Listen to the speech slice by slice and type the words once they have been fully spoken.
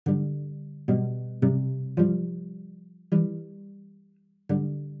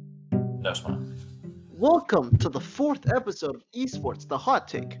No smile. Welcome to the fourth episode of Esports, The Hot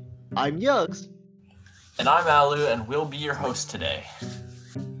Take. I'm Yugs. And I'm Alu, and we'll be your host today.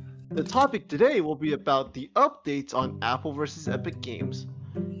 The topic today will be about the updates on Apple vs. Epic Games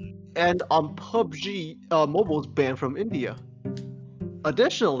and on PUBG Mobile's ban from India.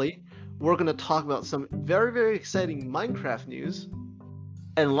 Additionally, we're going to talk about some very exciting Minecraft news.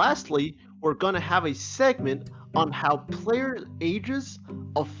 And lastly, we're going to have a segment on how player ages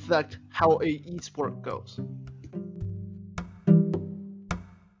affect how a esport goes.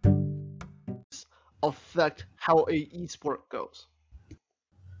 Affect how a esport goes.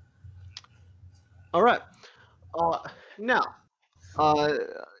 All right. Now,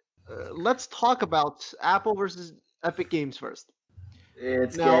 let's talk about Apple versus Epic Games first.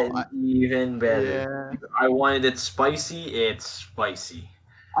 It's Now, getting even better. yeah, I wanted it spicy. It's spicy.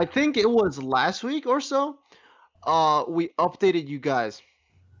 I think it was last week or so. We updated you guys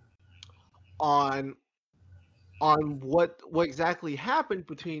on what exactly happened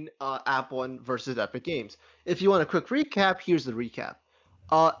between Apple and versus Epic Games. If you want a quick recap, here's the recap.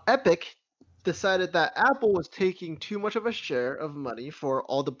 Epic decided that Apple was taking too much of a share of money for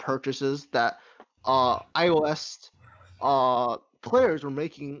all the purchases that iOS players were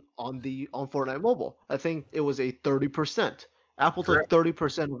making on Fortnite Mobile. I think it was a 30%. Apple took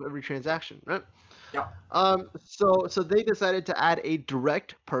 30% of every transaction, right? Yeah. So they decided to add a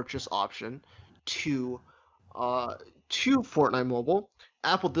direct purchase option to Fortnite Mobile.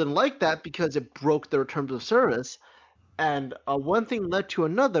 Apple didn't like that because it broke their terms of service, and one thing led to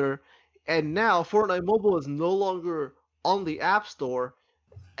another, and now Fortnite Mobile is no longer on the App Store,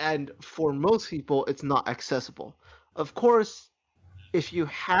 and for most people, it's not accessible. Of course, if you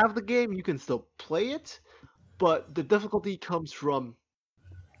have the game, you can still play it, but the difficulty comes from,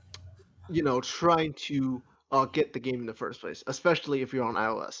 trying to get the game in the first place, especially if you're on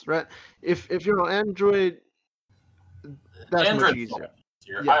iOS, right? If you're on Android, that's much easier.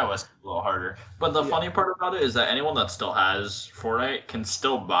 Yeah. iOS is a little harder. But the funny part about it is that anyone that still has Fortnite can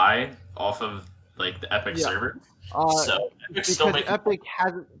still buy off of like the Epic server. So Epic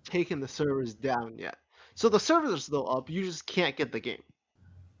hasn't taken the servers down yet. So the servers are still up. You just can't get the game.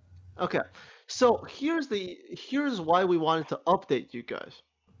 Okay. So here's why we wanted to update you guys.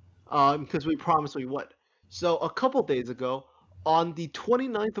 Because we promised we would. So a couple days ago, on the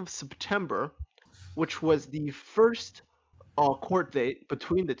 29th of September, which was the first court date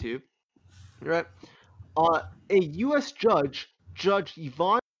between the two, right? A U.S. judge, Judge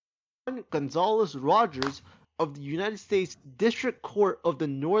Yvonne Gonzalez Rogers of the United States District Court of the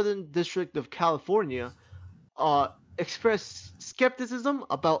Northern District of California, expressed skepticism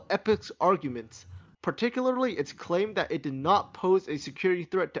about Epic's arguments, particularly its claim that it did not pose a security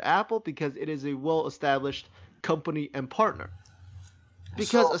threat to Apple because it is a well-established company and partner.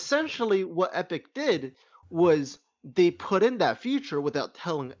 Because essentially what Epic did was they put in that feature without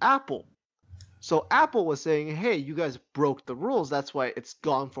telling Apple. So Apple was saying, hey, you guys broke the rules, that's why it's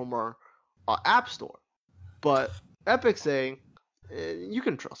gone from our App Store. But Epic's saying, you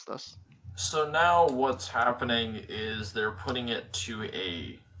can trust us. So now what's happening is they're putting it to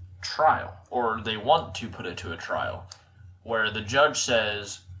a trial, or they want to put it to a trial, where the judge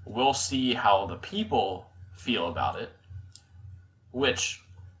says, we'll see how the people feel about it, which,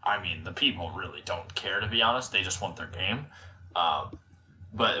 I mean, the people really don't care, to be honest. They just want their game. But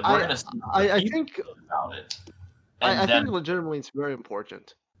we're going to see I think about it. I think legitimately it's very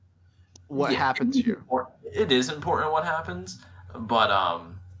important what happens here. It is important what happens, but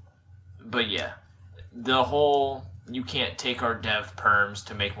yeah, the whole you can't take our dev perms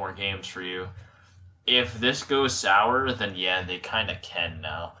to make more games for you. If this goes sour, then yeah, they kind of can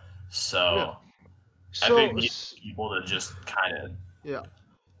now. So Epic needs people to just kind of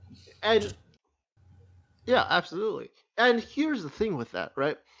absolutely. And here's the thing with that,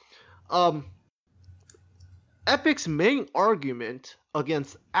 right? Epic's main argument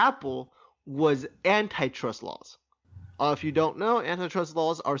against Apple was antitrust laws. If you don't know, antitrust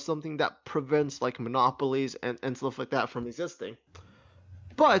laws are something that prevents like monopolies and stuff like that from existing.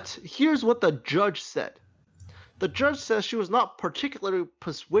 But here's what the judge said. The judge says she was not particularly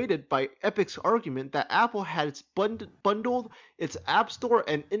persuaded by Epic's argument that Apple had bundled its App Store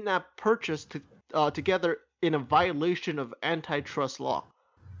and in-app purchase together in a violation of antitrust law.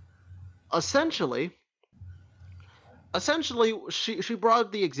 Essentially, she brought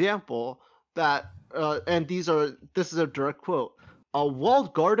up the example that, and this is a direct quote,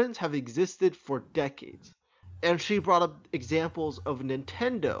 walled gardens have existed for decades. And she brought up examples of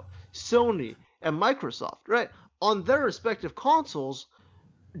Nintendo, Sony, and Microsoft, right? On their respective consoles,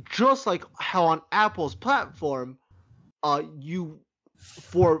 just like how on Apple's platform, you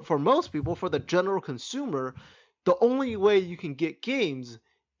for most people, for the general consumer, the only way you can get games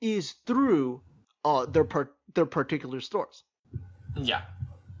is through their particular stores. Yeah.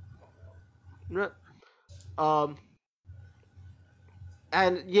 Right? Um,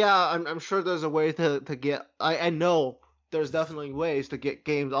 and yeah, I'm sure there's a way to get. I know there's definitely ways to get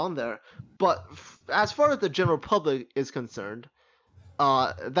games on there, but as far as the general public is concerned,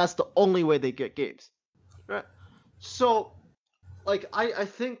 that's the only way they get games, right? So, like, I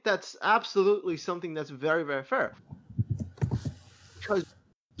think that's absolutely something that's very, very fair because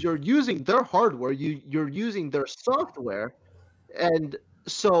you're using their hardware, you're using their software, and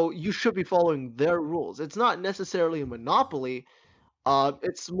so you should be following their rules. It's not necessarily a monopoly.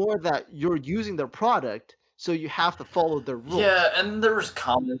 It's more that you're using their product, so you have to follow their rules. Yeah, and there was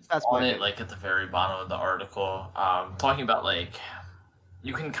comments That's my on it, opinion. like at the very bottom of the article, talking about like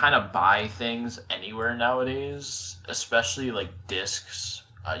you can kind of buy things anywhere nowadays, especially like discs.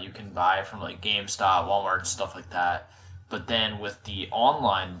 You can buy from like GameStop, Walmart, stuff like that. But then with the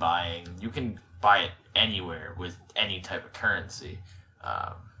online buying, you can buy it anywhere with any type of currency,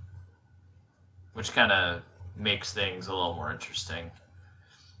 um, which kind of makes things a little more interesting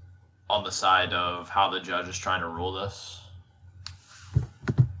on the side of how the judge is trying to rule this.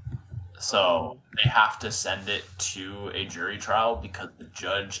 So they have to send it to a jury trial because the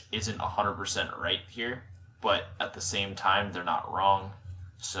judge isn't 100% right here, but at the same time, they're not wrong.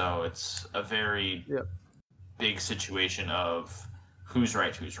 So it's a very Yeah. big situation of who's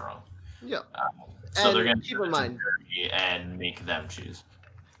right, who's wrong. Yeah. So they're And going to keep send in it to mind, the jury and make them choose.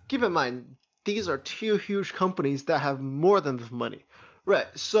 keep in mind, these are two huge companies that have more than the money, right?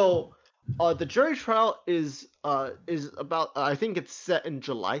 So, the jury trial is about I think it's set in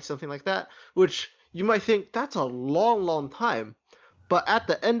July, something like that. Which you might think that's a long, long time, but at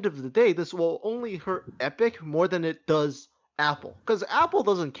the end of the day, this will only hurt Epic more than it does Apple, because Apple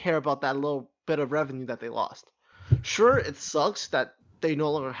doesn't care about that little bit of revenue that they lost. Sure, it sucks that they no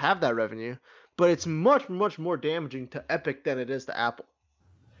longer have that revenue, but it's much, much more damaging to Epic than it is to Apple.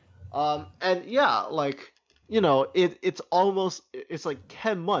 And yeah, like it's like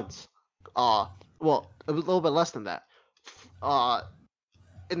 10 months. Uh, well, a little bit less than that. Uh,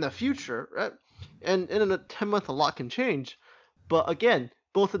 in the future, right? And in a 10-month, a lot can change. But again,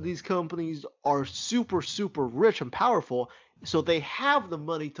 both of these companies are super, super rich and powerful, so they have the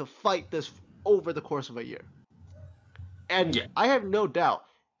money to fight this over the course of a year. And Yeah. I have no doubt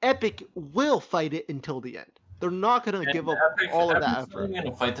Epic will fight it until the end. They're not going to give And up all of that Epic's not effort. even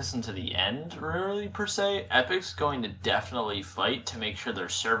going to fight this into the end, really, per se. Epic's going to definitely fight to make sure their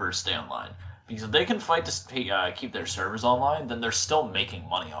servers stay online. Because if they can fight to keep their servers online, then they're still making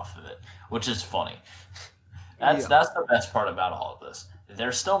money off of it, which is funny. Yeah. That's the best part about all of this.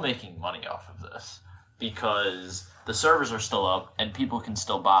 They're still making money off of this because the servers are still up and people can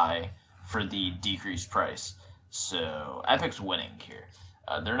still buy for the decreased price. So Epic's winning here.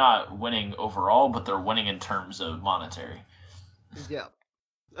 They're not winning overall, but they're winning in terms of monetary. Yeah.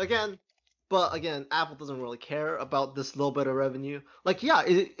 But again, Apple doesn't really care about this little bit of revenue. Like, yeah,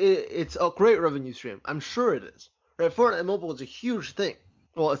 it's a great revenue stream. I'm sure it is. Right? Fortnite Mobile is a huge thing.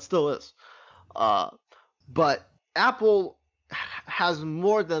 Well, it still is. Uh, but Apple has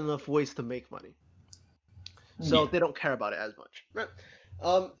more than enough ways to make money, so Yeah. they don't care about it as much. Right?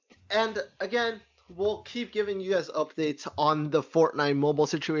 And again, we'll keep giving you guys updates on the Fortnite Mobile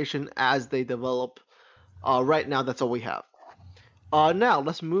situation as they develop. Right now, that's all we have. Now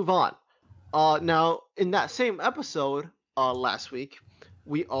let's move on. Now, in that same episode last week,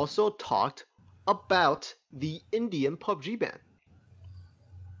 we also talked about the Indian PUBG ban,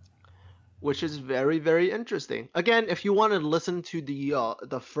 which is very, very interesting. Again, if you want to listen to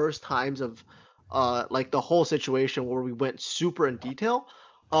the first times of like the whole situation where we went super in detail,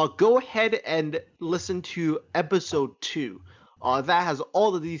 go ahead and listen to episode 2. That has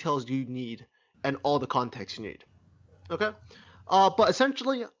all the details you need and all the context you need. Okay. But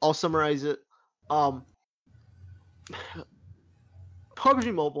essentially, I'll summarize it. Um,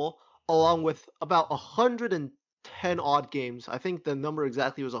 PUBG Mobile, along with about 110 odd games, I think the number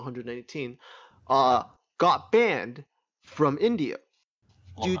exactly was 118, uh, got banned from India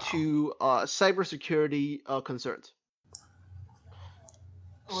due Wow. to cybersecurity concerns.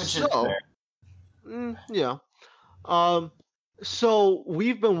 Which is So, yeah. Um, so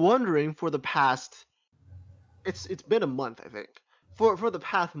we've been wondering for the past. It's been a month, I think. For the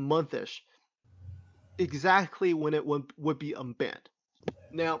past monthish, exactly when it would be unbanned.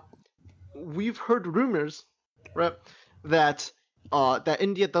 Now, we've heard rumors, right, that that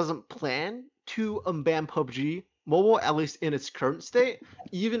India doesn't plan to unban PUBG Mobile, at least in its current state,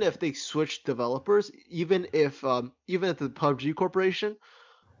 even if they switch developers, even if the PUBG Corporation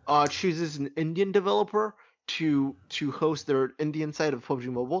chooses an Indian developer to host their Indian side of PUBG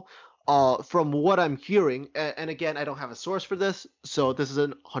Mobile, from what I'm hearing, and again, I don't have a source for this, so this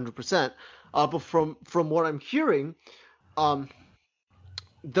isn't 100%. But from what I'm hearing, um,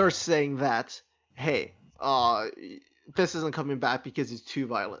 they're saying that, hey, this isn't coming back because it's too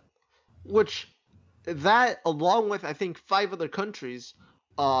violent. Which that, along with I think 5 other countries,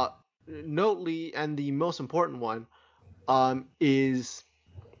 notably and the most important one, is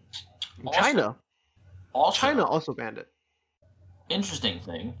China. China also banned it. Interesting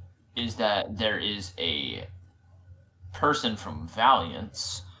thing is that there is a person from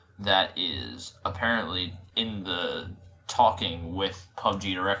Valiance that is apparently in the talking with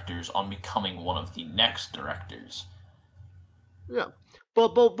PUBG directors on becoming one of the next directors. Yeah,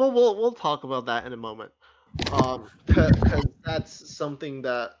 but we'll talk about that in a moment, because that's something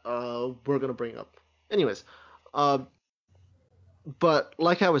that we're gonna bring up. Anyways, but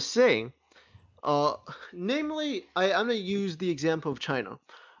like I was saying, namely, I'm gonna use the example of China.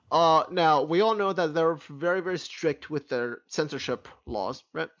 Now we all know that they're very very strict with their censorship laws,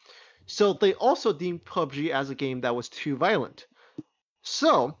 right? So they also deemed PUBG as a game that was too violent.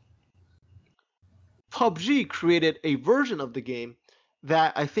 So PUBG created a version of the game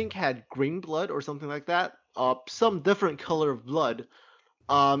that I think had green blood or something like that, some different color of blood,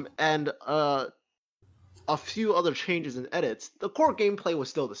 and a few other changes and edits. The core gameplay was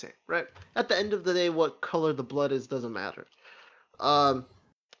still the same, right? At the end of the day, what color the blood is doesn't matter.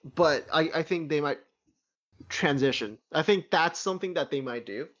 But I think they might transition. I think that's something that they might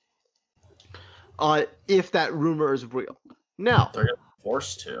do. If that rumor is real. Now, they're gonna be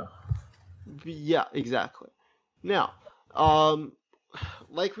forced to. Yeah, exactly. Now,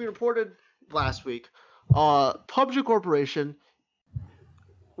 like we reported last week, PUBG Corporation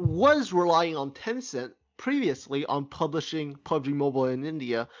was relying on Tencent previously on publishing PUBG Mobile in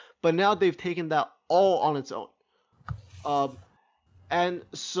India, but now they've taken that all on its own. And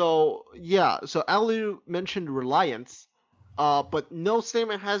so Ali mentioned Reliance, but no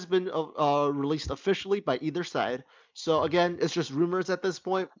statement has been released officially by either side. So again, it's just rumors at this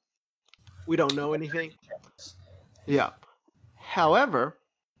point. We don't know anything. Yeah. However,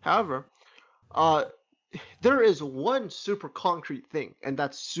 there is one super concrete thing, and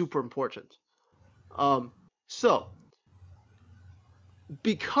that's super important. So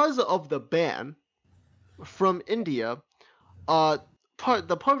because of the ban from India, the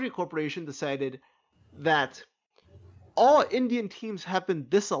PUBG Corporation decided that all Indian teams have been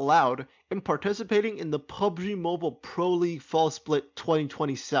disallowed in participating in the PUBG Mobile Pro League Fall Split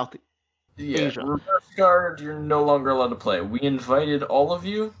 2020 South Asia. Reverse guard, you're no longer allowed to play. We invited all of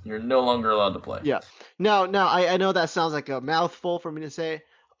you. You're no longer allowed to play. Yeah. Now, I know that sounds like a mouthful for me to say.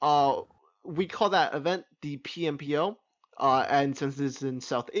 We call that event the PMPO, and since it's in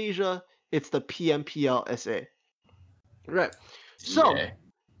South Asia, it's the PMPL SA. Right. So, Yeah.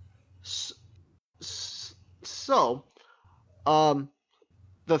 so,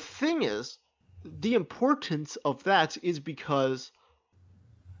 the thing is, the importance of that is because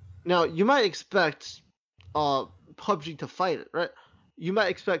now you might expect PUBG to fight it, right? You might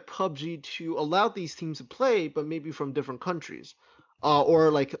expect PUBG to allow these teams to play, but maybe from different countries,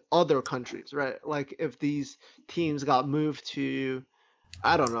 or like other countries, right? Like if these teams got moved to,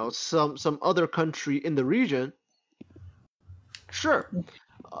 I don't know, some other country in the region, sure,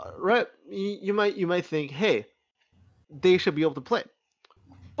 right? You might think, hey, they should be able to play.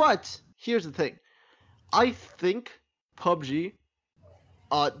 But here's the thing, I think PUBG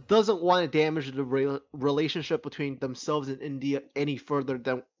doesn't want to damage the relationship between themselves and India any further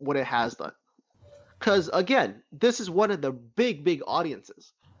than what it has done. Because again, this is one of the big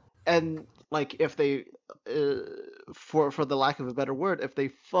audiences, and like if they, for the lack of a better word, if they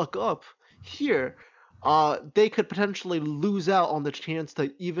fuck up here, they could potentially lose out on the chance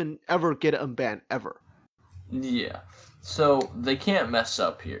to even ever get unbanned ever. Yeah. So they can't mess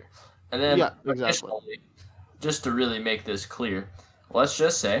up here. And then exactly. Just to really make this clear, let's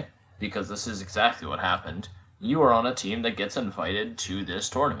just say, because this is exactly what happened, you are on a team that gets invited to this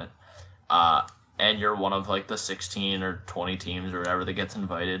tournament. And you're one of like the 16 or 20 teams or whatever that gets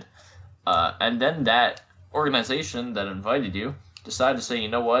invited. And then that organization that invited you decided to say, you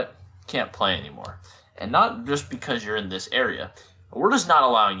know what, can't play anymore. And not just because you're in this area. We're just not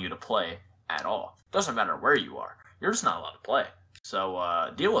allowing you to play at all. Doesn't matter where you are. You're just not allowed to play.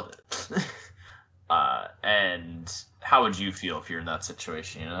 So deal with it. And how would you feel if you're in that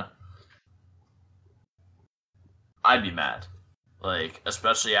situation, you know? I'd be mad. Like,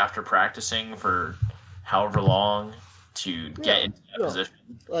 especially after practicing for however long to get into that no. position.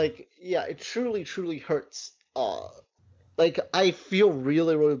 Like, yeah, it truly, truly hurts. Like, I feel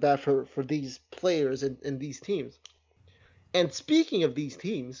really, really bad for these players and these teams. And speaking of these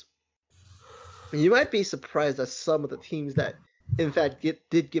teams, you might be surprised at some of the teams that, in fact,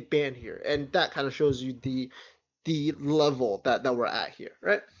 did get banned here, and that kind of shows you the level that we're at here,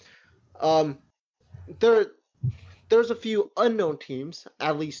 right? Um, there there's a few unknown teams,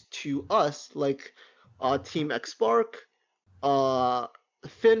 at least to us, like Team X Spark, uh,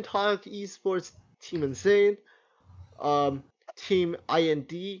 FinTalk Esports, Team Insane, um, Team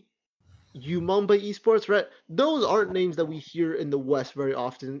IND, Umumba Esports, right? Those aren't names that we hear in the West very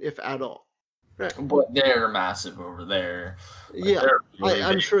often, if at all. Right. But they're massive over there. Like, Yeah, they're really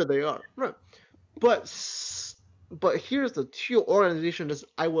I'm big. sure they are. Right. But here's the two organizations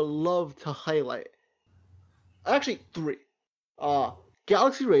I would love to highlight. Actually, three.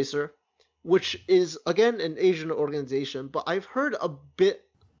 Galaxy Racer, which is again an Asian organization, but I've heard a bit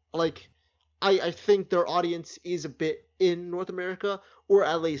like I think their audience is a bit in North America, or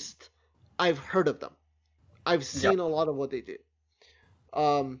at least I've heard of them. I've seen a lot of what they do.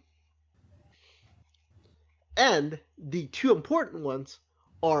 And the two important ones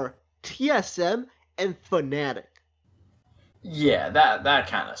are TSM and Fnatic. Yeah, that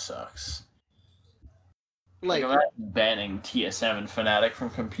kind of sucks. Like imagine banning TSM and Fnatic from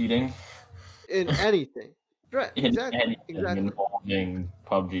competing in anything. Right, in exactly. anything Exactly. involving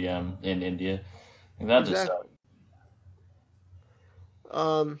PUBG in India. And that just Exactly.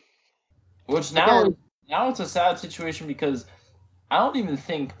 sucks. Which now again, now it's a sad situation because I don't even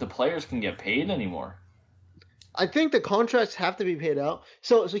think the players can get paid anymore. I think the contracts have to be paid out.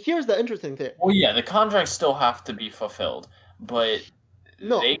 So here's the interesting thing. Well, yeah, the contracts still have to be fulfilled, but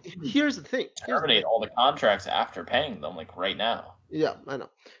No, they here's the thing. terminate all the contracts after paying them, like right now. Yeah, I know.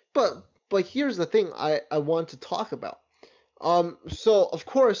 But here's the thing I want to talk about. So of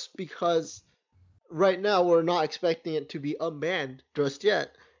course, because right now we're not expecting it to be unbanned just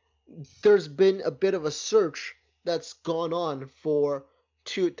yet, there's been a bit of a search that's gone on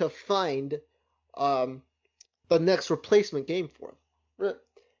to find the next replacement game for him. Right?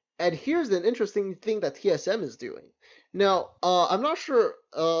 And here's an interesting thing that TSM is doing. Now, I'm not sure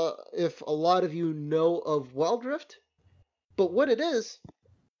if a lot of you know of Wild Rift, but what it is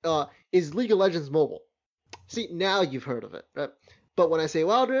League of Legends Mobile. See, now you've heard of it, right? But when I say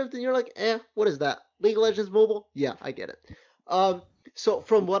Wild Rift, and you're like, what is that? League of Legends Mobile? Yeah, I get it. So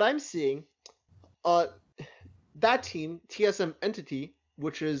from what I'm seeing, that team, TSM Entity,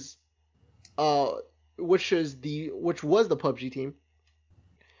 which was the PUBG team,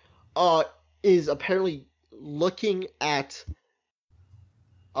 is apparently looking at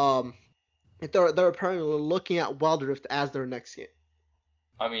they're apparently looking at Wild Rift as their next game.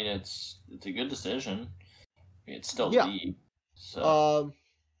 I mean, it's a good decision. It's still League. So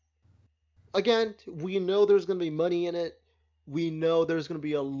again, we know there's going to be money in it. We know there's going to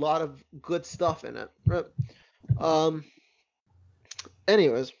be a lot of good stuff in it. Right?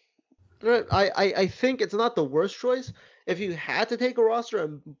 Anyways, right? I think it's not the worst choice. If you had to take a roster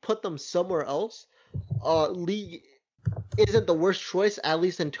and put them somewhere else, League isn't the worst choice, at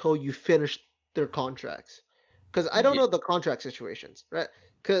least until you finish their contracts. Because I don't know the contract situations, right?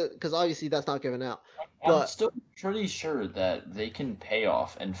 Because obviously that's not given out. I'm still pretty sure that they can pay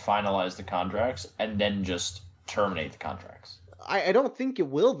off and finalize the contracts and then just terminate the contracts. I don't think it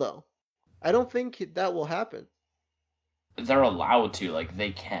will, though. I don't think that will happen. They're allowed to, like,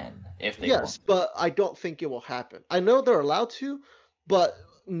 they can, if they want. Yes, but I don't think it will happen. I know they're allowed to, but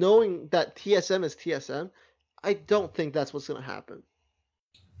knowing that TSM is TSM, I don't think that's what's going to happen.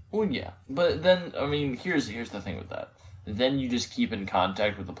 Well, yeah, but then, I mean, here's the thing with that. Then you just keep in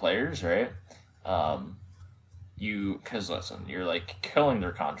contact with the players, right? Because listen, you're like killing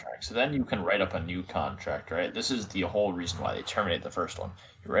their contract, so then you can write up a new contract, right? This is the whole reason why they terminate the first one.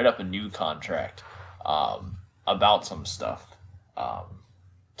 You write up a new contract about some stuff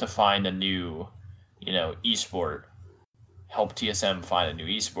to find a new, esport, help TSM find a new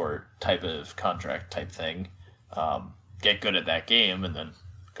esport type of contract type thing, get good at that game, and then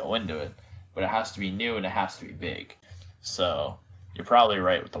go into it. But it has to be new and it has to be big. So you're probably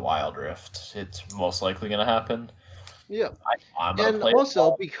right with the Wild Rift. It's most likely going to happen. Yeah. And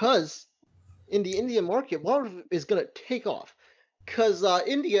also because in the Indian market, Wild Rift is going to take off. Because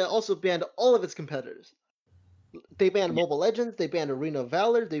India also banned all of its competitors. They banned Mobile Legends, they banned Arena of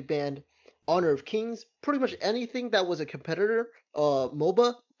Valor, they banned Honor of Kings. Pretty much anything that was a competitor,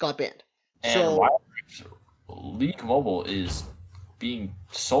 MOBA, got banned. And so Wild Rift, League Mobile is being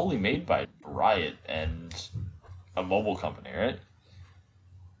solely made by Riot and a mobile company, right?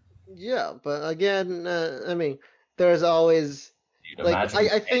 Yeah, but again, I mean, there's always Dude, like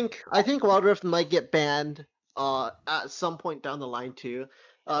imagine. I think Wild Rift might get banned at some point down the line too,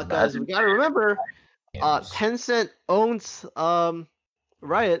 because we Imagine got to remember games. Tencent owns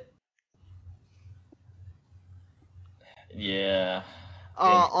Riot. Yeah.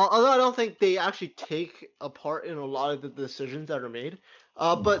 Yeah. Although I don't think they actually take a part in a lot of the decisions that are made,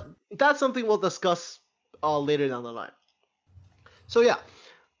 but that's something we'll discuss later down the line. So yeah,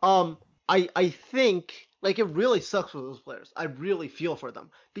 um, I think like it really sucks for those players. I really feel for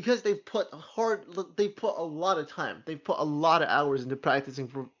them because they've put a lot of time, they've put a lot of hours into practicing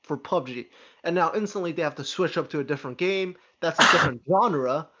for PUBG, and now instantly they have to switch up to a different game. That's a different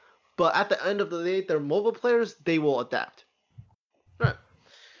genre, but at the end of the day, they're mobile players. They will adapt, right?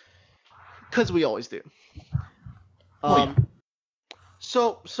 Because we always do. Well, yeah. Um,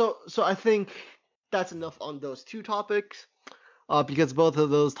 so I think that's enough on those two topics. Because both of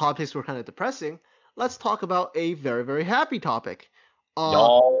those topics were kind of depressing, let's talk about a very, very happy topic.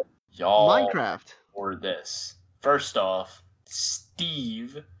 Y'all Minecraft. for this. First off,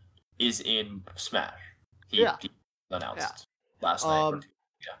 Steve is in Smash. Yeah. He announced Yeah. last night. Um,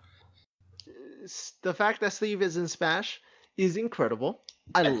 the fact that Steve is in Smash is incredible.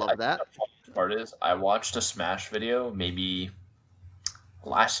 I love that. The funny part is, I watched a Smash video maybe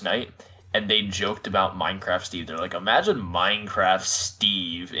last night, and they joked about Minecraft Steve. They're like, imagine Minecraft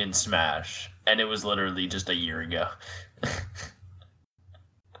Steve in Smash, and it was literally just a year ago.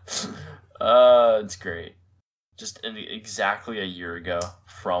 It's great. Just exactly a year ago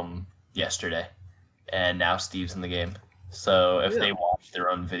from yesterday, and now Steve's in the game. So if they watch their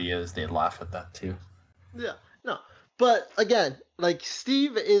own videos, they'd laugh at that too. Yeah, no, but again, like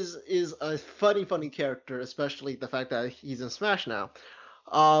Steve is a funny character, especially the fact that he's in Smash now.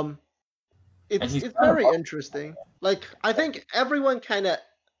 Um, it's he's it's kind of very interesting. Like I think everyone kind of.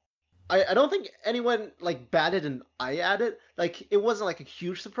 I don't think anyone like batted an eye at it. Like it wasn't like a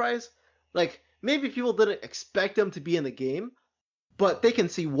huge surprise. Like maybe people didn't expect him to be in the game, but they can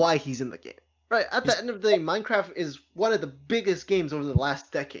see why he's in the game. Right? At the end of the day, Minecraft is one of the biggest games over the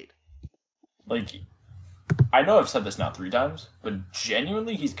last decade. Like, I know I've said this now 3 times, but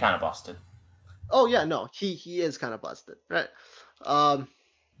genuinely, he's kind of busted. Oh yeah, no, he is kind of busted, right? Um,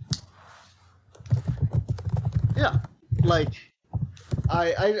 yeah, like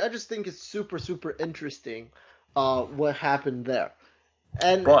I just think it's super interesting, what happened there,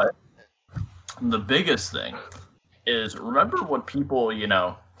 and But the biggest thing is, remember what people,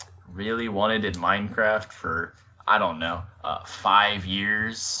 really wanted in Minecraft for, I don't know, 5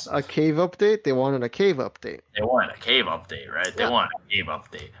 years? a cave update. They wanted a cave update. They wanted a cave update, right? They Yeah. wanted a cave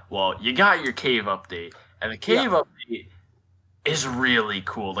update. Well, you got your cave update, and the cave update is really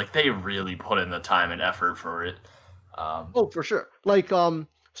cool. Like, they really put in the time and effort for it. Oh, for sure. Like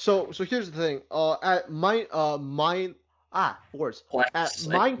so here's the thing. At words at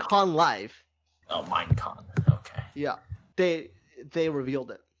Minecon Live. Oh, Minecon. Okay. Yeah, they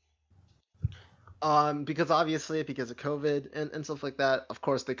revealed it. Because obviously because of COVID and stuff like that, of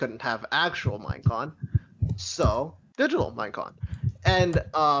course they couldn't have actual Minecon, so digital Minecon, and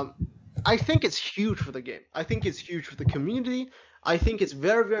I think it's huge for the game. I think it's huge for the community. I think it's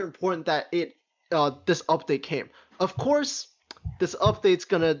very important that this update came. Of course, this update's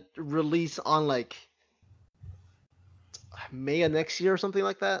gonna release on like May of next year or something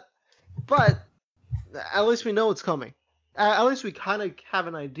like that, but at least we know it's coming. At least we kind of have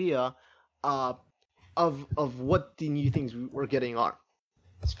an idea of what the new things we're getting are.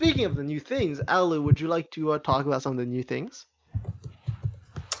 Speaking of the new things, Alu, would you like to talk about some of the new things,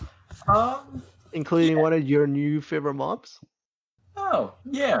 including one of your new favorite mobs? Oh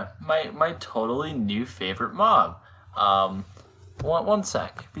yeah, my totally new favorite mob. One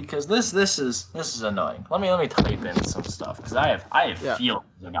sec, because this is annoying. Let me type in some stuff, because I have feelings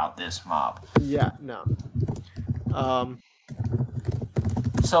about this mob. Yeah, no.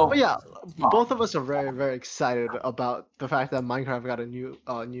 So, but yeah, both of us are very excited about the fact that Minecraft got a new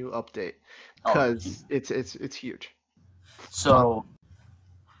update, because it's huge. So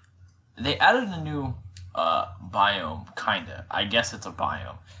they added a new biome, kinda. I guess it's a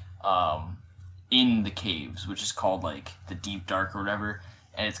biome. In the caves, which is called like the Deep Dark or whatever,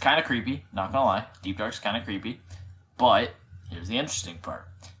 and it's kind of creepy. Not gonna lie, Deep Dark's kind of creepy. But here's the interesting part: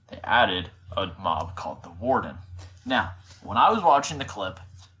 they added a mob called the Warden. Now, when I was watching the clip,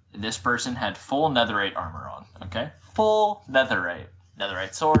 this person had full netherite armor on. Okay, full netherite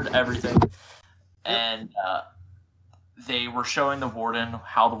sword, everything, and they were showing the Warden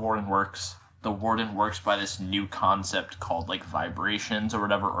how the Warden works. The Warden works by this new concept called like vibrations or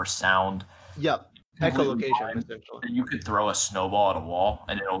whatever, or sound. Yep. completely echolocation blind, essentially. that you could throw a snowball at a wall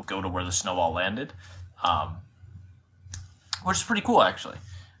and it'll go to where the snowball landed, um, which is pretty cool actually.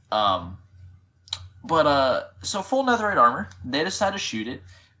 Um, so full netherite armor, they decide to shoot it.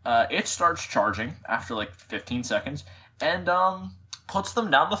 It starts charging after like 15 seconds and puts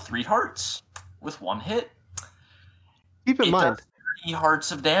them down to 3 hearts with 1 hit. Keep in mind, does 30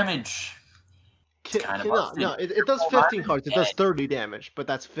 hearts of damage. It does 15 hearts. It does 30 damage, but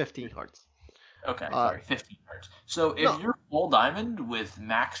that's 15 hearts. Okay, sorry, 15 hearts. So if you're full diamond with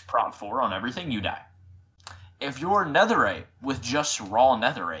max prot 4 on everything, you die. If you're netherite with just raw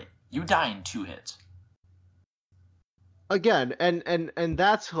netherite, you die in 2 hits. Again, and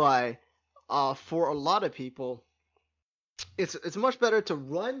that's why, for a lot of people, it's much better to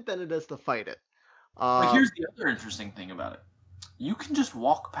run than it is to fight it. But here's the other interesting thing about it. You can just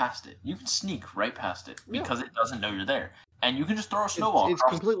walk past it. You can sneak right past it because it doesn't know you're there. And you can just throw a snowball. It's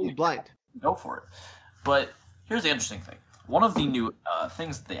completely blind. Go for it. But here's the interesting thing. One of the new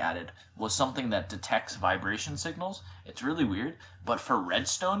things that they added was something that detects vibration signals. It's really weird. But for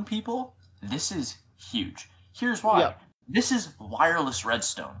redstone people, this is huge. Here's why. Yeah. This is wireless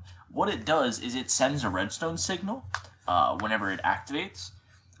redstone. What it does is it sends a redstone signal whenever it activates.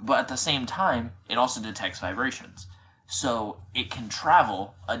 But at the same time, it also detects vibrations. So it can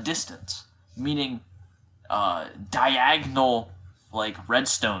travel a distance, meaning diagonal, like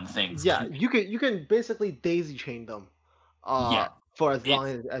redstone things. Yeah, you can basically daisy chain them. For as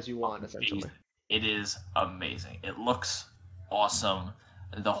long as you want, essentially. It is amazing. It looks awesome.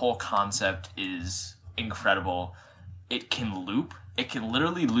 The whole concept is incredible. It can loop. It can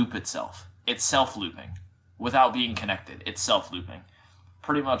literally loop itself. It's self-looping without being connected. It's self-looping.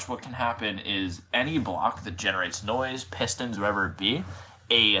 Pretty much what can happen is any block that generates noise, pistons, whatever it be,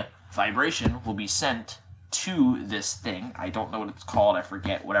 a vibration will be sent to this thing. I don't know what it's called. I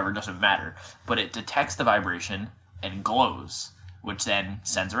forget. Whatever. Doesn't matter. But it detects the vibration and glows, which then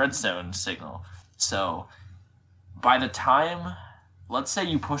sends a redstone signal. So by the time, let's say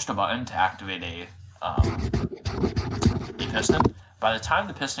you pushed a button to activate a piston, by the time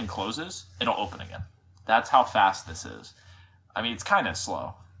the piston closes, it'll open again. That's how fast this is. I mean, it's kind of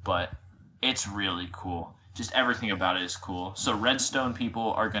slow, but it's really cool. Just everything about it is cool. So redstone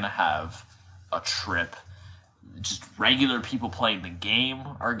people are going to have a trip. Just regular people playing the game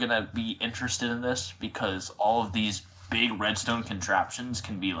are going to be interested in this because all of these big redstone contraptions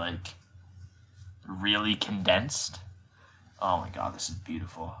can be, like, really condensed. Oh my god, this is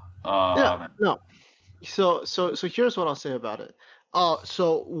beautiful. No. So here's what I'll say about it.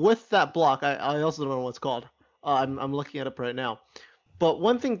 So with that block, I also don't know what it's called. I'm looking it up right now. But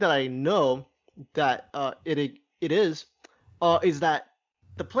one thing that I know that it is that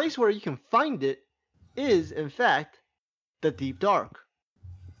the place where you can find it is in fact the deep dark.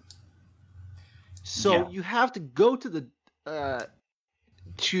 So you have to go to the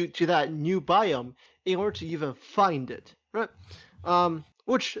to that new biome in order to even find it, right?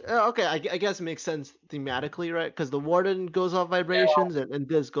 Which okay, I guess makes sense thematically, right? Because the warden goes off vibrations and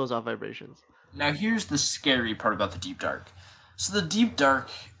this goes off vibrations. Now here's the scary part about the deep dark. So the deep dark,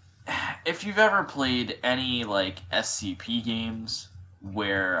 if you've ever played any like SCP games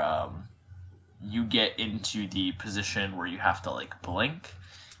where you get into the position where you have to like blink,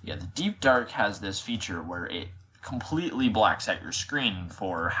 the deep dark has this feature where it completely blacks out your screen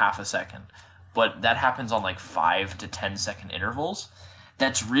for half a second, but that happens on like 5 to 10 second intervals.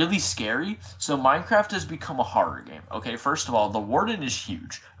 That's really scary. So Minecraft has become a horror game. Okay, first of all, the warden is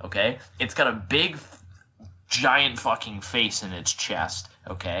huge. Okay, it's got a big, giant fucking face in its chest.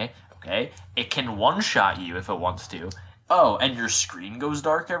 Okay, it can one-shot you if it wants to. Oh, and your screen goes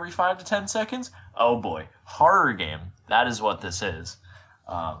dark every 5 to 10 seconds. Oh boy, horror game. That is what this is.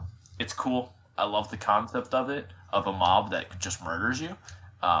 It's cool. I love the concept of it, of a mob that just murders you.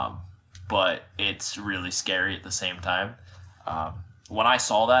 But it's really scary at the same time. When I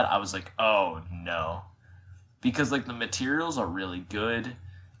saw that, I was like, oh no. Because like the materials are really good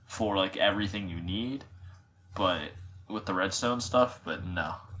for like everything you need, but with the redstone stuff, but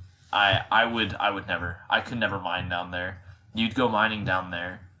no. I would never. I could never mine down there. You'd go mining down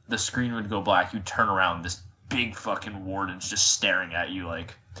there, the screen would go black, you'd turn around, this big fucking warden's just staring at you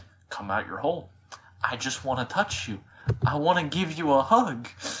like, come out your hole. I just want to touch you. I want to give you a hug.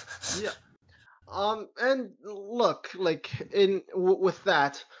 Yeah. And look, like with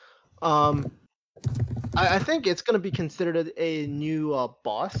that, I think it's gonna be considered a new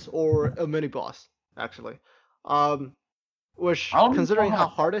boss or a mini boss, actually. Which considering how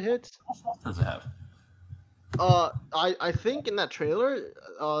hard it hits. What does it have? I think in that trailer,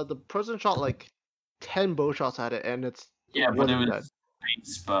 the person shot like 10 bow shots at it, and it's but it was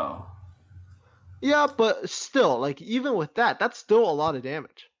base bow. Yeah, but still, like even with that, that's still a lot of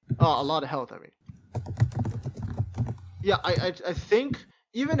damage. A lot of health. I mean. Yeah, I think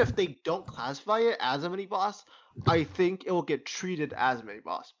even if they don't classify it as a mini boss, I think it will get treated as a mini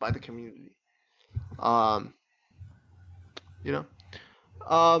boss by the community. Um, you know.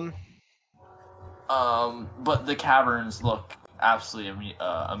 Um. But the caverns look absolutely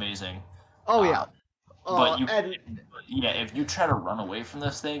amazing. Oh Uh, yeah. but you, And yeah, if you try to run away from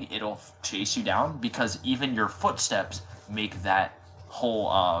this thing, it'll chase you down because even your footsteps make that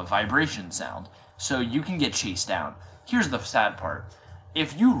whole vibration sound. So you can get chased down. Here's the sad part: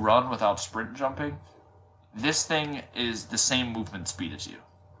 if you run without sprint jumping, this thing is the same movement speed as you.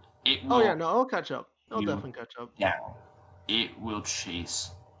 It oh yeah, will no, I'll catch up. I'll you definitely catch up. down. It will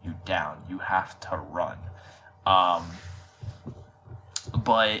chase you down. You have to run. Um,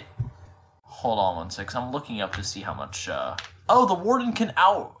 but hold on one sec. 'Cause I'm looking up to see how much. Oh, the warden can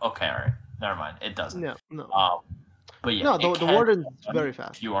out. Okay, all right. Never mind. It doesn't. No, no, But yeah, no. it The can warden's run very if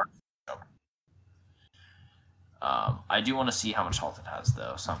fast. you aren't. I do want to see how much health it has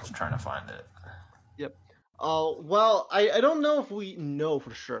though, so I'm just trying to find it. Yep. Well, I don't know if we know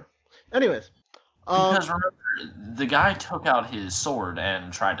for sure. Anyways, Because remember, the guy took out his sword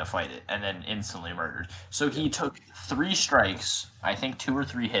and tried to fight it, and then instantly murdered. So he took 3 strikes, I think 2 or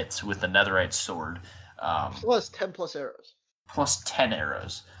 3 hits with the netherite sword, plus 10 plus arrows. plus 10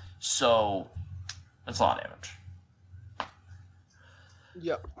 arrows. So that's a lot of damage.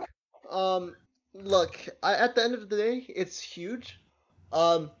 Yep. Look, at the end of the day, it's huge.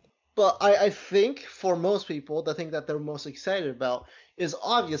 But I think for most people, the thing that they're most excited about is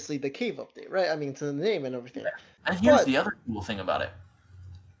obviously the cave update, right? I mean, to the name and everything. And here's But- the other cool thing about it.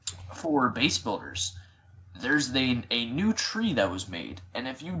 For base builders, there's a new tree that was made, and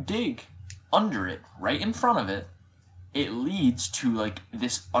if you dig under it, right in front of it, it leads to like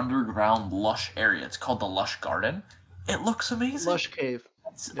this underground lush area. It's called the Lush Garden. It looks amazing. Lush Cave.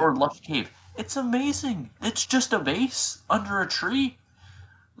 Or Lush Cave. It's amazing. It's just a base under a tree.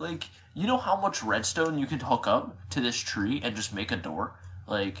 Like, you know how much redstone you can hook up to this tree and just make a door?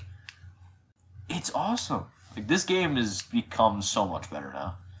 Like, it's awesome. Like, this game has become so much better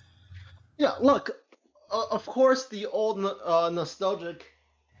now. Yeah, look, of course the old nostalgic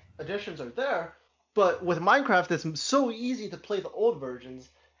additions are there, but with Minecraft, it's so easy to play the old versions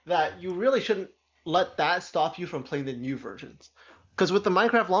that you really shouldn't let that stop you from playing the new versions. Because with the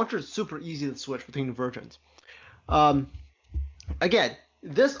Minecraft launcher, it's super easy to switch between versions. Again,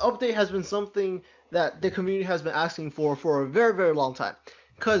 this update has been something that the community has been asking for a very, very long time.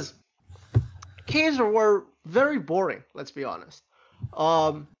 Because caves were very boring, let's be honest.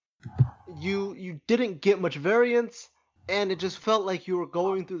 You didn't get much variance, and it just felt like you were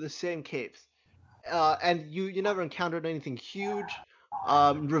going through the same caves. And you never encountered anything huge.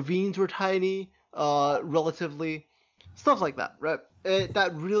 Ravines were tiny, relatively, stuff like that, right?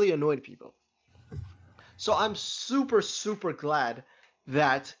 That really annoyed people. So I'm super, super glad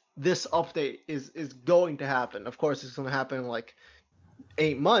that this update is going to happen. Of course, it's going to happen in like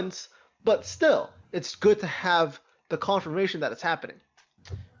 8 months, but still, it's good to have the confirmation that it's happening.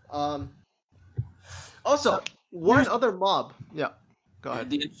 Also, one other mob. Yeah, go ahead.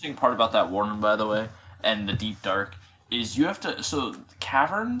 The interesting part about that warden, by the way, and the deep dark, is you have to. So,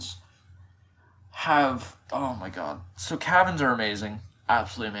 caverns have. Oh my god. So, caverns are amazing.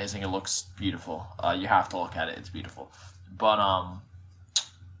 Absolutely amazing. It looks beautiful. You have to look at it. It's beautiful. But,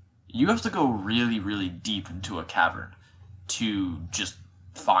 you have to go really, really deep into a cavern to just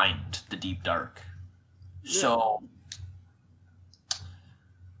find the deep dark. Yeah. So.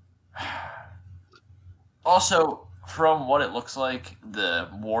 Also, from what it looks like, the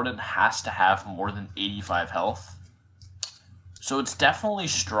warden has to have more than 85 health. So it's definitely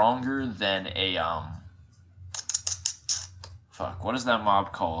stronger than a fuck, what is that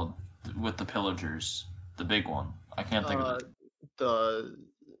mob called with the pillagers? The big one. I can't think of it. The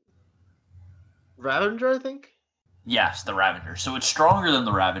Ravager, I think. Yes, the Ravager. So it's stronger than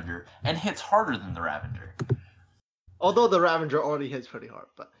the Ravager and hits harder than the Ravager. Although the Ravager already hits pretty hard,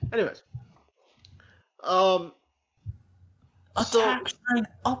 but anyways. Attack strength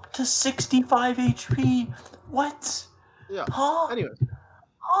up to 65 HP. What? Yeah. Huh? Anyways,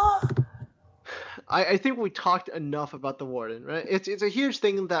 Huh? I think we talked enough about the Warden, right? It's a huge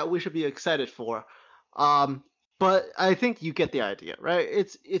thing that we should be excited for. But I think you get the idea, right?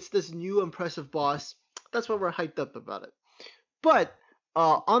 It's this new impressive boss. That's why we're hyped up about it. But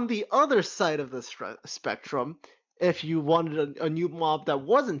on the other side of the spectrum, if you wanted a new mob that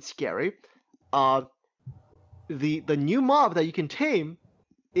wasn't scary, the new mob that you can tame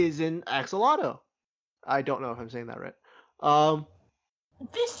is in Axolotl. I don't know if I'm saying that right.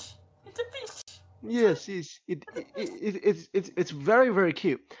 Fish. It's a fish. Yes, yes. It's very very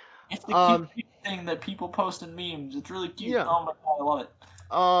cute. It's the cute Um, thing that people post in memes. It's really cute. yeah. Oh my god, I love it.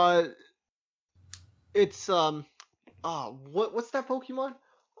 Uh, it's what's that Pokemon?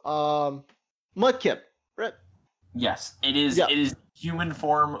 Um, Mudkip, right? Yes, it is. Yeah, It is human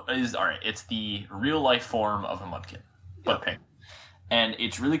form. Is all right. It's the real life form of a mudkip, yeah. but pink, and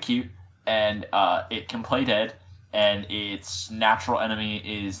it's really cute. And it can play dead. And its natural enemy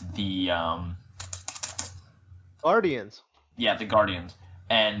is the Guardians. the guardians,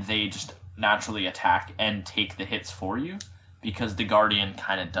 and they just naturally attack and take the hits for you because the guardian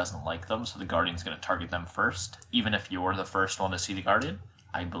kind of doesn't like them. So the guardian's going to target them first, even if you're the first one to see the guardian,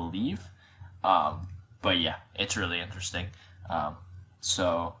 I believe. Um, but yeah, it's really interesting. Um,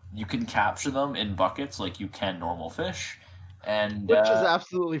 so you can capture them in buckets like you can normal fish, and Which is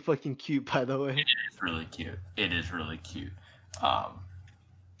absolutely fucking cute, by the way. it's really cute. It is really cute. Um,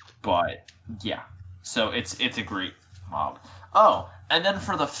 but yeah, so it's a great mob. Oh, and then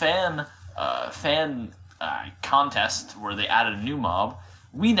for the fan contest where they added a new mob,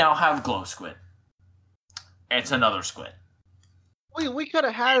 we now have glow squid. It's another squid. We could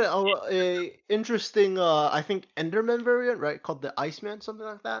have had a interesting, I think Enderman variant, right? Called the Iceman, something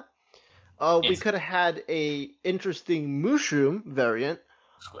like that. We It's could have had a interesting mushroom variant,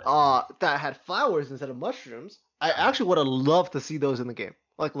 squid. that had flowers instead of mushrooms. I actually would have loved to see those in the game,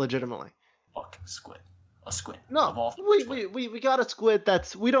 like legitimately. Fucking squid. A squid. No, Of all we, squid. we got a squid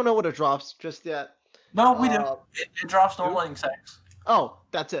that's we don't know what it drops just yet. No, we do. Uh, It drops no do? lightning sex. oh,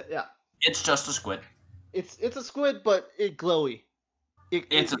 that's it. Yeah, It's just a squid. it's a squid, but it glowy.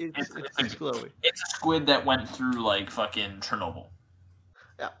 It's a It's glowy. it's a squid that went through like fucking Chernobyl.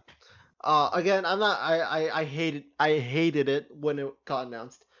 Yeah. Again, I'm not. I hated it when it got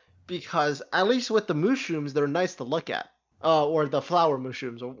announced because at least with the mushrooms, they're nice to look at. Or the flower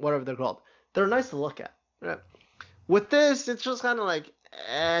mushrooms or whatever they're called. They're nice to look at. Right. With this, it's just kind of like,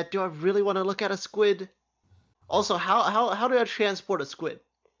 do I really want to look at a squid? Also, how do I transport a squid?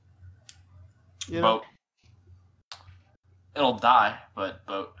 You know? Boat. It'll die, but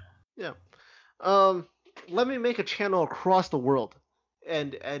boat. Yeah. Um, Let me make a channel across the world,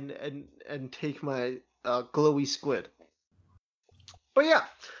 and take my glowy squid. But yeah,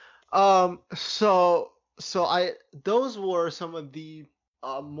 so I those were some of the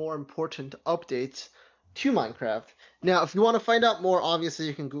more important updates to Minecraft. Now, if you want to find out more, obviously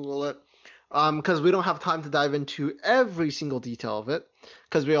you can Google it, because we don't have time to dive into every single detail of it,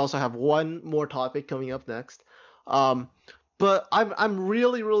 because we also have one more topic coming up next. Um, but I'm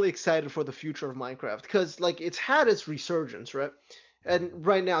really really excited for the future of Minecraft because like it's had its resurgence, right? And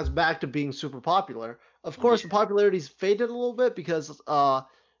right now it's back to being super popular. Of course, the popularity's faded a little bit because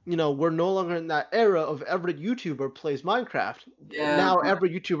we're no longer in that era of every YouTuber plays Minecraft. Yeah, Now every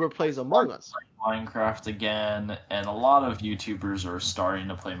YouTuber plays Among Us. Minecraft again, and a lot of YouTubers are starting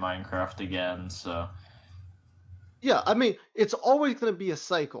to play Minecraft again. So Yeah, I mean, it's always going to be a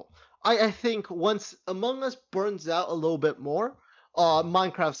cycle. I think once Among Us burns out a little bit more,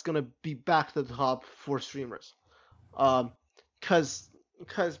 Minecraft's going to be back to the top for streamers. Um, because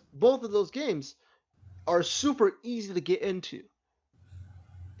both of those games are super easy to get into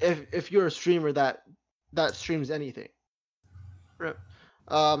if you're a streamer that streams anything. Right.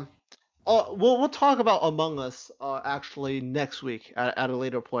 Um, we'll talk about Among Us actually next week at a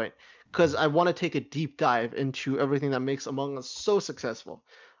later point because I want to take a deep dive into everything that makes Among Us so successful.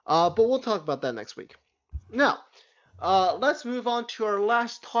 But we'll talk about that next week. Now, let's move on to our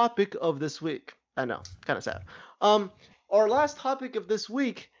last topic of this week. I know, kind of sad. Our last topic of this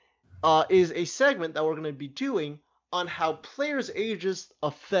week is a segment that we're going to be doing on how players' ages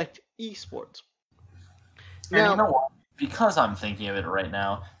affect esports. and you Now, know what? Because I'm thinking of it right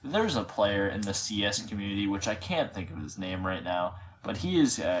now, there's a player in the CS community which I can't think of his name right now, but he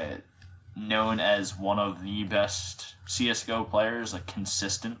is known as one of the best CS:GO players, like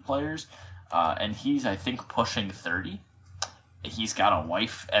consistent players, and he's I think pushing 30. He's got a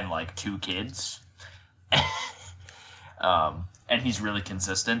wife and like 2 kids. And he's really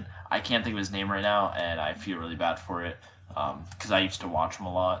consistent. I can't think of his name right now, and I feel really bad for it because I used to watch him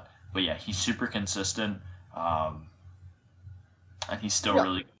a lot. But yeah, he's super consistent, and he's still Yeah.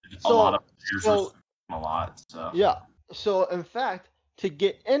 really good. A So- lot of players so- respect him a lot. So yeah. So in fact, to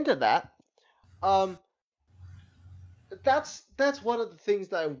get into that, um, that's one of the things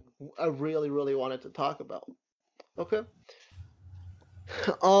that I really really wanted to talk about. Okay.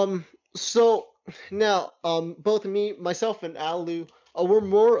 So now, both myself, and Alu, we're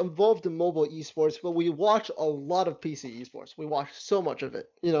more involved in mobile esports, but we watch a lot of PC esports. We watch so much of it.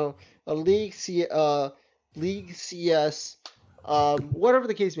 A League CS, whatever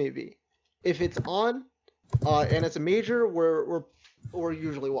the case may be. If it's on, and it's a major, we're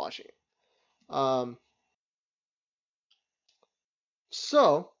usually watching it.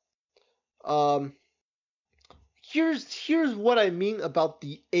 So, um, here's what I mean about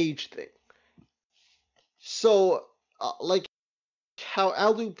the age thing. So, like how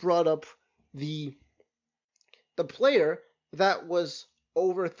Alu brought up the player that was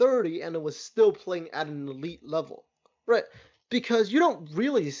over 30 and it was still playing at an elite level, right? Because you don't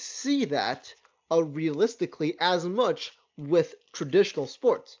really see that realistically as much with traditional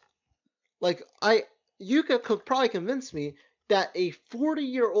sports. Like you could probably convince me that a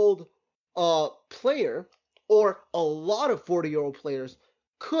 40-year-old player or a lot of 40-year-old players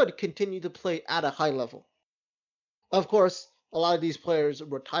could continue to play at a high level. Of course, a lot of these players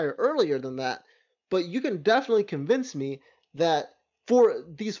retire earlier than that, but you can definitely convince me that for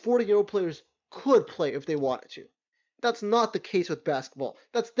these 40-year-old players could play if they wanted to. That's not the case with basketball.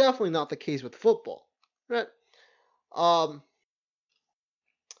 That's definitely not the case with football, right? Um,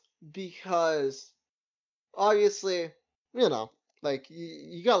 because obviously, you know, like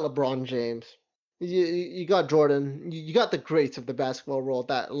you got LeBron James, you got Jordan, you got the greats of the basketball world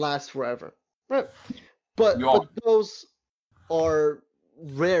that last forever, right? But those are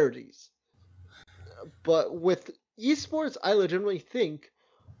rarities. But with esports, I legitimately think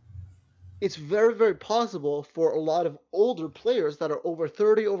it's very, very possible for a lot of older players that are over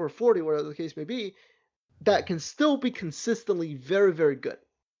 30, over 40, whatever the case may be, that can still be consistently very, very good.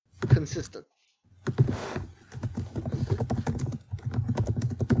 Consistent.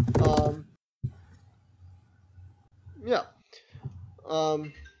 Yeah.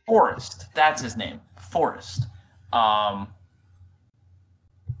 Forrest, that's his name. Forrest.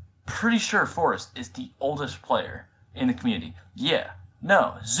 Pretty sure Forrest is the oldest player in the community. Yeah.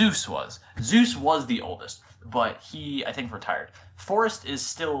 No, Zeus was. Zeus was the oldest, but he, I think, retired. Forrest is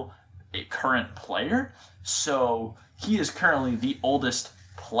still a current player, so he is currently the oldest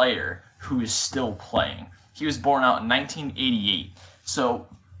player who is still playing. He was born out in 1988, so...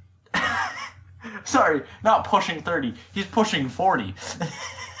 Sorry, not pushing 30. He's pushing 40.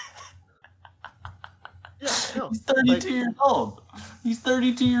 Yeah, no, He's 32 years old. He's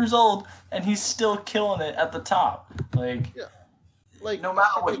 32 years old, and he's still killing it at the top. Like, yeah. Like no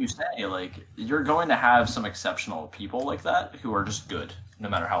matter what you say, like, you're going to have some exceptional people like that who are just good, no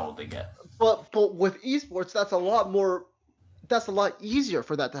matter how old they get. But with esports, that's a lot easier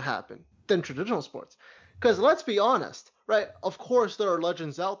for that to happen than traditional sports. Because let's be honest, right? Of course, there are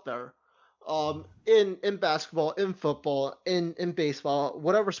legends out there, in basketball, in football, in baseball,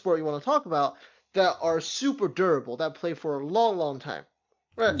 whatever sport you want to talk about, that are super durable, that play for a long, long time,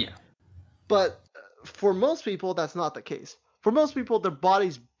 right? Yeah. But for most people, that's not the case. For most people, their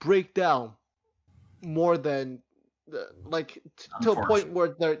bodies break down more than to a point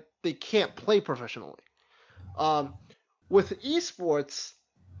where they can't play professionally. With esports,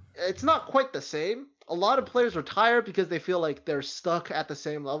 it's not quite the same. A lot of players retire because they feel like they're stuck at the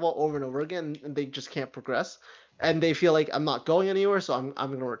same level over and over again, and they just can't progress. And they feel like I'm not going anywhere, so I'm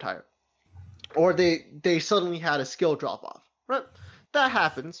going to retire. Or they suddenly had a skill drop off. Right? That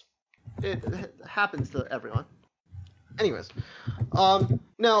happens. It happens to everyone. Anyways,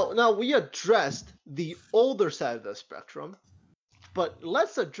 now we addressed the older side of the spectrum, but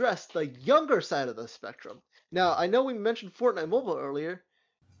let's address the younger side of the spectrum. Now, I know we mentioned Fortnite Mobile earlier.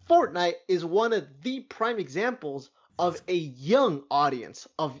 Fortnite is one of the prime examples of a young audience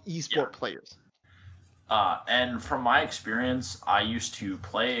of esport players. And from my experience, I used to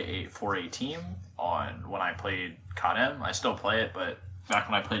play for a team when I played COD-M. I still play it, but back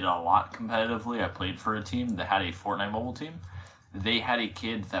when I played it a lot competitively, I played for a team that had a Fortnite mobile team. They had a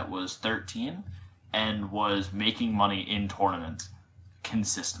kid that was 13 and was making money in tournaments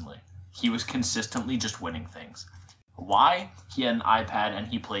consistently. He was consistently just winning things. Why? He had an iPad and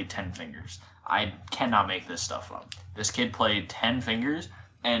he played 10 fingers. I cannot make this stuff up. This kid played 10 fingers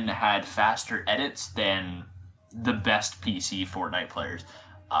and had faster edits than the best PC Fortnite players.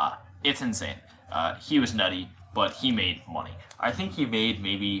 It's insane. He was nutty, but he made money. I think he made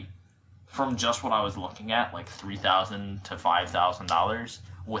maybe, from just what I was looking at, like $3,000 to $5,000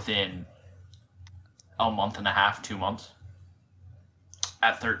 within a month and a half, 2 months.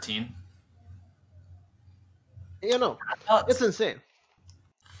 At 13. You know, it's insane.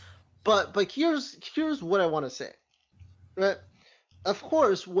 But here's what I want to say. Right? Of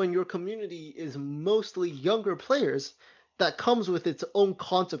course, when your community is mostly younger players, that comes with its own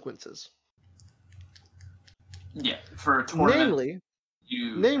consequences. Yeah, for a tournament.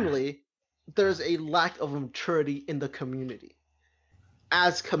 Namely, there's a lack of maturity in the community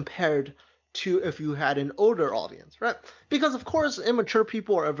as compared to if you had an older audience, right? Because of course immature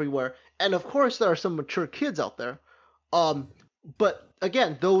people are everywhere, and of course there are some mature kids out there. But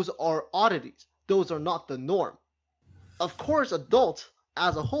again, those are oddities. Those are not the norm. Of course, adults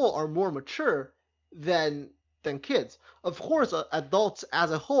as a whole are more mature than kids. Of course, adults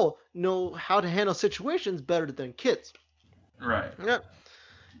as a whole know how to handle situations better than kids. Right. Yeah.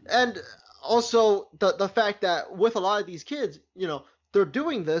 And also the fact that with a lot of these kids, they're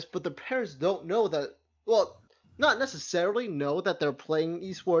doing this, but the parents don't know that. Well, not necessarily know that they're playing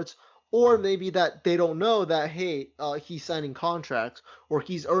esports, or maybe that they don't know that hey, he's signing contracts or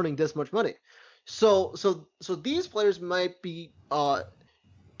he's earning this much money. So these players might be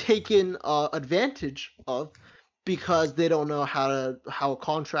taken advantage of because they don't know how a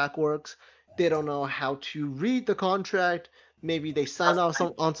contract works. They don't know how to read the contract. Maybe they sign off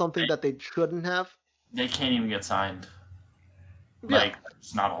on something that they shouldn't have. They can't even get signed. Yeah. Like,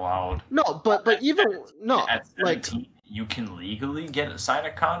 it's not allowed. No, but even no, At like 17, you can legally sign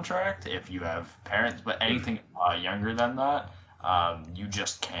a contract if you have parents, but anything younger than that, you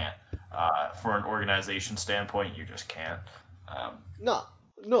just can't. For an organization standpoint, you just can't.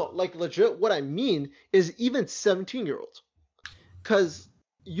 no, like legit. What I mean is even 17-year-olds, because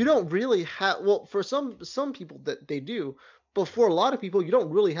you don't really have. Well, for some people that they do, but for a lot of people, you don't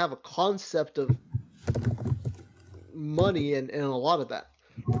really have a concept of money and a lot of that.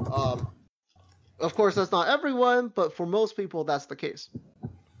 Of course, that's not everyone, but for most people, that's the case.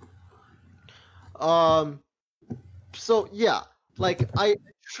 So yeah, like I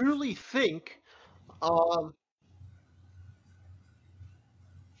truly think,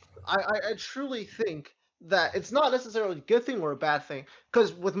 I truly think that it's not necessarily a good thing or a bad thing,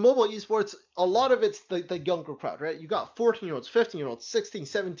 because with mobile esports, a lot of it's the younger crowd, right? You got 14-year-olds, 15-year-olds, 16,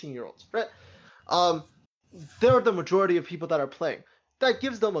 17-year-olds, right? They're the majority of people that are playing. That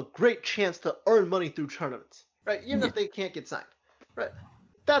gives them a great chance to earn money through tournaments, right? Even if they can't get signed, right?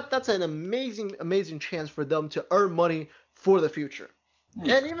 That's an amazing chance for them to earn money for the future.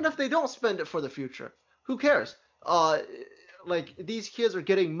 And even if they don't spend it for the future, who cares? Like these kids are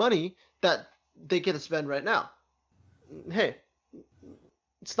getting money that they get to spend right now. Hey,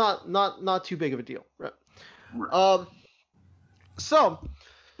 it's not too big of a deal, right? So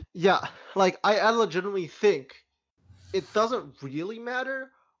yeah, like I legitimately think it doesn't really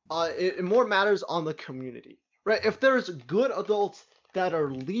matter. It more matters on the community, right? If there's good adults that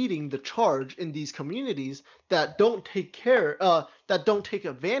are leading the charge in these communities that don't take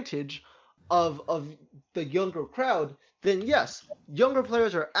advantage of the younger crowd, then yes, younger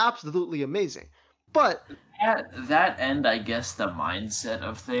players are absolutely amazing. But At that end, I guess the mindset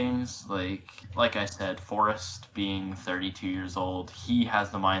of things, like I said, Forrest being 32 years old, he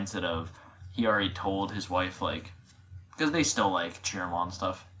has the mindset of he already told his wife, like, because they still like cheer him on and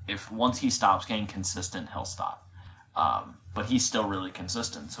stuff. If once he stops getting consistent, he'll stop. But he's still really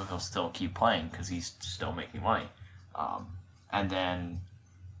consistent, so he'll still keep playing because he's still making money. And then,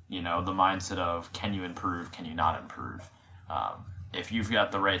 the mindset of can you improve, can you not improve? If you've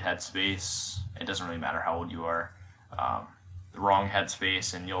got the right headspace, it doesn't really matter how old you are. The wrong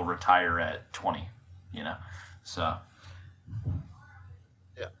headspace, and you'll retire at 20. So.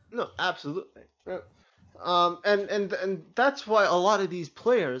 Yeah, no, absolutely. Right. And that's why a lot of these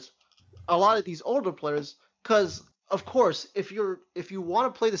players, a lot of these older players, because of course, if you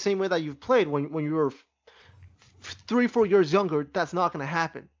want to play the same way that you've played when you were 3-4 years younger, that's not going to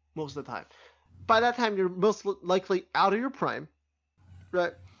happen most of the time. By that time, you're most likely out of your prime,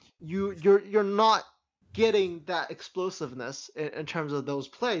 right? You're not getting that explosiveness in terms of those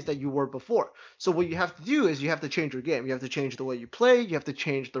plays that you were before. So what you have to do is you have to change your game. You have to change the way you play. You have to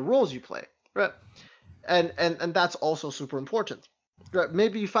change the roles you play, right? And that's also super important. Right?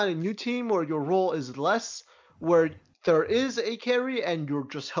 Maybe you find a new team where your role is less, where there is a carry and you're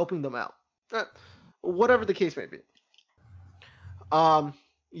just helping them out. Right? Whatever the case may be.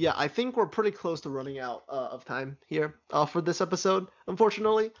 Yeah, I think we're pretty close to running out of time here for this episode,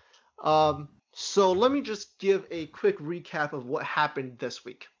 unfortunately. So let me just give a quick recap of what happened this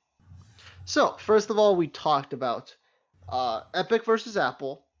week. So first of all, we talked about Epic versus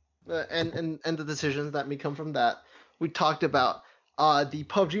Apple and the decisions that may come from that. We talked about the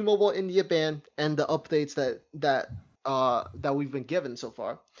PUBG Mobile India ban and the updates that we've been given so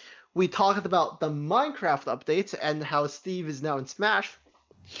far. We talked about the Minecraft updates and how Steve is now in Smash.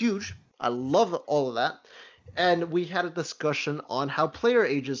 Huge. I love all of that. And we had a discussion on how player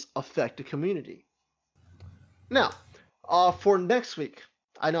ages affect the community. Now, for next week,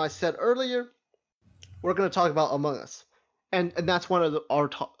 I know I said earlier, we're going to talk about Among Us. And that's one of our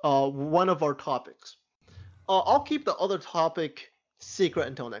topics. I'll keep the other topic secret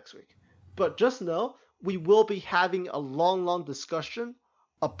until next week. But just know we will be having a long discussion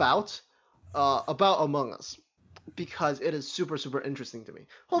about Among Us because it is super interesting to me.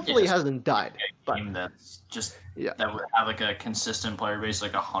 Hopefully, Yes. it hasn't died. But Game that's just yeah, that would have like a consistent player base,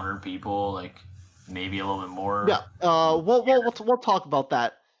 like 100 people, like maybe a little bit more. yeah. We'll talk about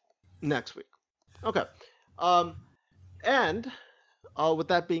that next week. Okay. And with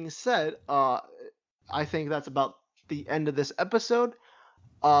that being said, I think that's about the end of this episode.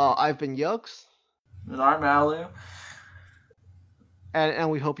 I've been Yugs, And I'm Alu. and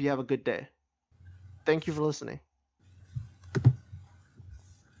we hope you have a good day. Thank you for listening.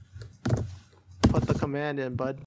 Put the command in, bud.